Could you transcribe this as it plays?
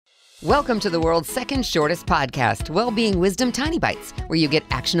Welcome to the world's second shortest podcast, Wellbeing Wisdom Tiny Bites, where you get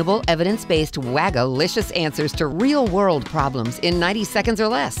actionable, evidence-based, waggalicious answers to real-world problems in 90 seconds or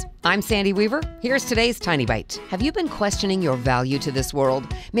less. I'm Sandy Weaver. Here's today's Tiny Bite. Have you been questioning your value to this world?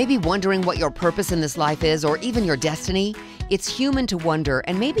 Maybe wondering what your purpose in this life is, or even your destiny? It's human to wonder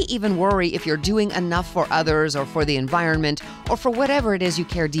and maybe even worry if you're doing enough for others or for the environment or for whatever it is you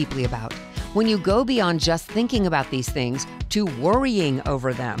care deeply about. When you go beyond just thinking about these things to worrying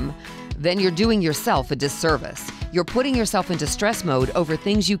over them, then you're doing yourself a disservice. You're putting yourself into stress mode over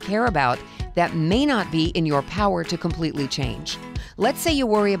things you care about that may not be in your power to completely change. Let's say you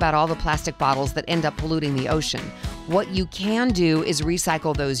worry about all the plastic bottles that end up polluting the ocean. What you can do is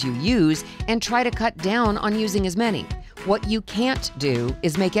recycle those you use and try to cut down on using as many. What you can't do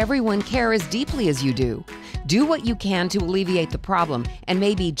is make everyone care as deeply as you do. Do what you can to alleviate the problem and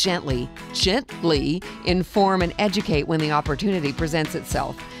maybe gently inform and educate when the opportunity presents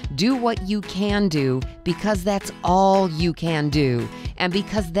itself. Do what you can do because that's all you can do, and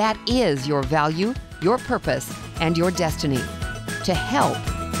because that is your value, your purpose, and your destiny. To help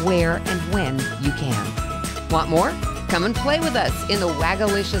where and when you can. Want more? Come and play with us in the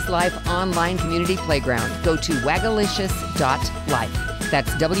Waggalicious Life online community playground. Go to waggalicious.life. That's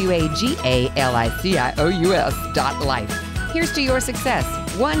WAGALICIOUS.life. Here's to your success,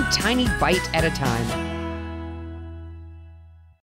 one tiny bite at a time.